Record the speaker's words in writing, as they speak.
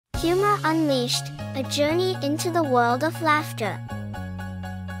Humor Unleashed, a journey into the world of laughter.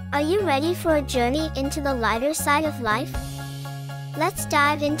 Are you ready for a journey into the lighter side of life? Let's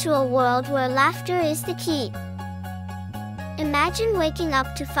dive into a world where laughter is the key. Imagine waking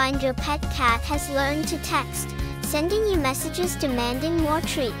up to find your pet cat has learned to text, sending you messages demanding more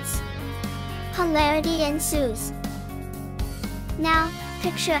treats. Hilarity ensues. Now,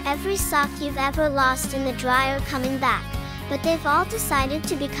 picture every sock you've ever lost in the dryer coming back, but they've all decided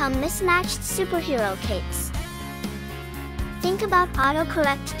to become mismatched superhero capes. Think about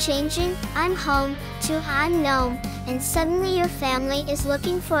autocorrect changing "I'm home" to "I'm gnome," and suddenly your family is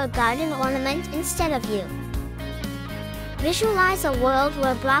looking for a garden ornament instead of you. Visualize a world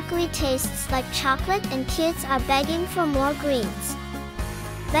where broccoli tastes like chocolate and kids are begging for more greens.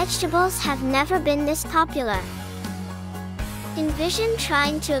 Vegetables have never been this popular. Envision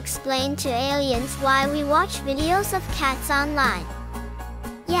trying to explain to aliens why we watch videos of cats online.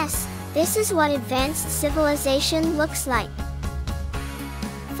 Yes, this is what advanced civilization looks like.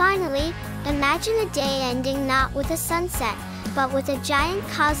 Finally, imagine a day ending not with a sunset, but with a giant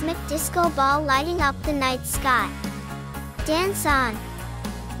cosmic disco ball lighting up the night sky. Dance on!